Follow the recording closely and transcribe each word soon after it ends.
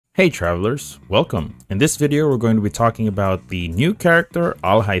Hey travelers, welcome! In this video we're going to be talking about the new character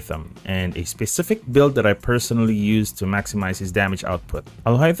Alhaitham and a specific build that I personally use to maximize his damage output.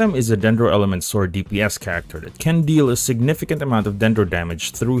 Alhaitham is a Dendro element sword DPS character that can deal a significant amount of Dendro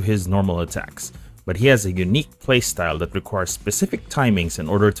damage through his normal attacks, but he has a unique playstyle that requires specific timings in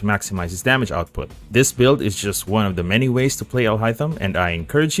order to maximize his damage output. This build is just one of the many ways to play Alhaitham, and I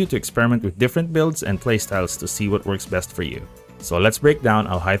encourage you to experiment with different builds and playstyles to see what works best for you. So let's break down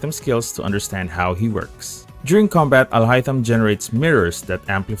Alhaitham's skills to understand how he works. During combat, Alhaitham generates mirrors that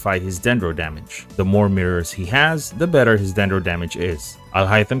amplify his Dendro damage. The more mirrors he has, the better his Dendro damage is.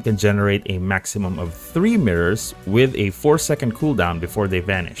 Alhaitham can generate a maximum of 3 mirrors with a 4-second cooldown before they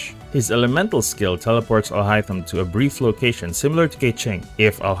vanish. His elemental skill teleports Alhaitham to a brief location similar to Keqing.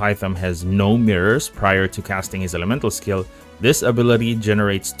 If Alhaitham has no mirrors prior to casting his elemental skill, this ability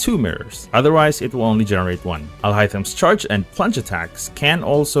generates 2 mirrors, otherwise it will only generate 1. Alhaitham's charge and plunge attacks can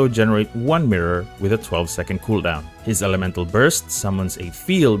also generate 1 mirror with a 12-second cooldown. His elemental burst summons a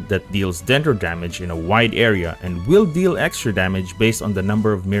field that deals Dendro damage in a wide area and will deal extra damage based on the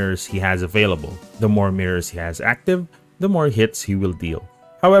number of mirrors he has available. The more mirrors he has active, the more hits he will deal.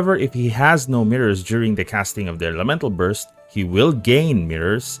 However, if he has no mirrors during the casting of the elemental burst, he will gain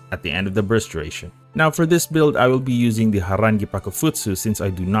mirrors at the end of the burst duration. Now for this build, I will be using the Harangi Pakufutsu since I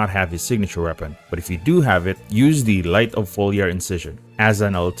do not have his signature weapon, but if you do have it, use the Light of Foliar Incision. As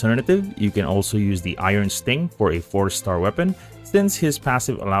an alternative, you can also use the Iron Sting for a 4-star weapon since his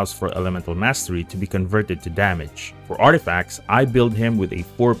passive allows for Elemental Mastery to be converted to damage. For artifacts, I build him with a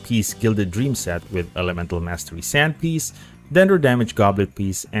 4-piece Gilded Dream set with Elemental Mastery Sand Piece, Dendro Damage Goblet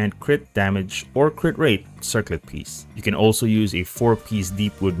Piece, and Crit Damage or Crit Rate Circlet Piece. You can also use a 4-piece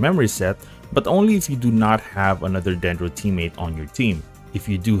Deepwood Memory set, but only if you do not have another Dendro teammate on your team. If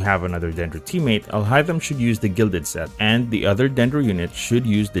you do have another Dendro teammate, Alhaitham should use the Gilded set, and the other Dendro unit should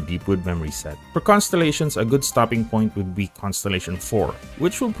use the Deepwood Memory set. For Constellations, a good stopping point would be Constellation 4,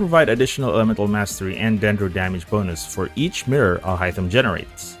 which will provide additional Elemental Mastery and Dendro damage bonus for each mirror Alhaitham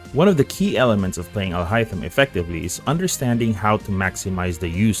generates. One of the key elements of playing Alhaitham effectively is understanding how to maximize the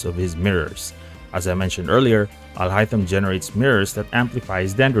use of his mirrors. As I mentioned earlier, Alhaitham generates mirrors that amplify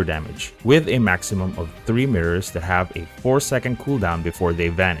his Dendro damage, with a maximum of 3 mirrors that have a 4-second cooldown before they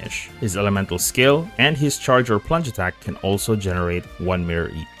vanish. His elemental skill and his charge or plunge attack can also generate 1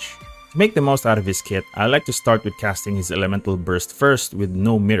 mirror each. To make the most out of his kit, I like to start with casting his elemental burst first with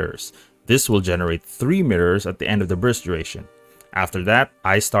no mirrors. This will generate 3 mirrors at the end of the burst duration. After that,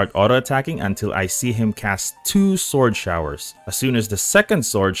 I start auto-attacking until I see him cast 2 sword showers. As soon as the second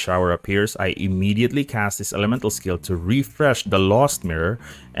sword shower appears, I immediately cast his elemental skill to refresh the lost mirror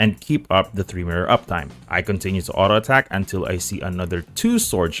and keep up the 3 mirror uptime. I continue to auto-attack until I see another 2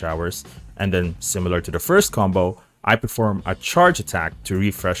 sword showers, and then similar to the first combo, I perform a charge attack to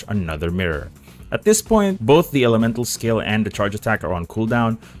refresh another mirror. At this point, both the elemental skill and the charge attack are on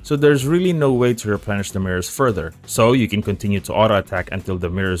cooldown, so there's really no way to replenish the mirrors further, so you can continue to auto-attack until the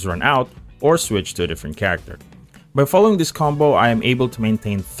mirrors run out or switch to a different character. By following this combo, I am able to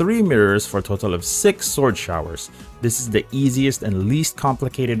maintain 3 mirrors for a total of 6 sword showers. This is the easiest and least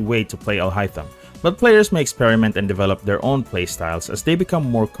complicated way to play Alhaitham, but players may experiment and develop their own playstyles as they become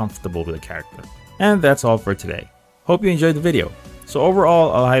more comfortable with the character. And that's all for today. Hope you enjoyed the video. So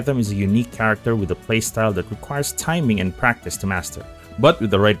overall, Alhaitham is a unique character with a playstyle that requires timing and practice to master. But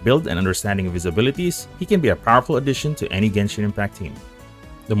with the right build and understanding of his abilities, he can be a powerful addition to any Genshin Impact team.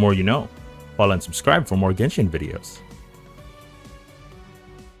 The more you know. Follow and subscribe for more Genshin videos.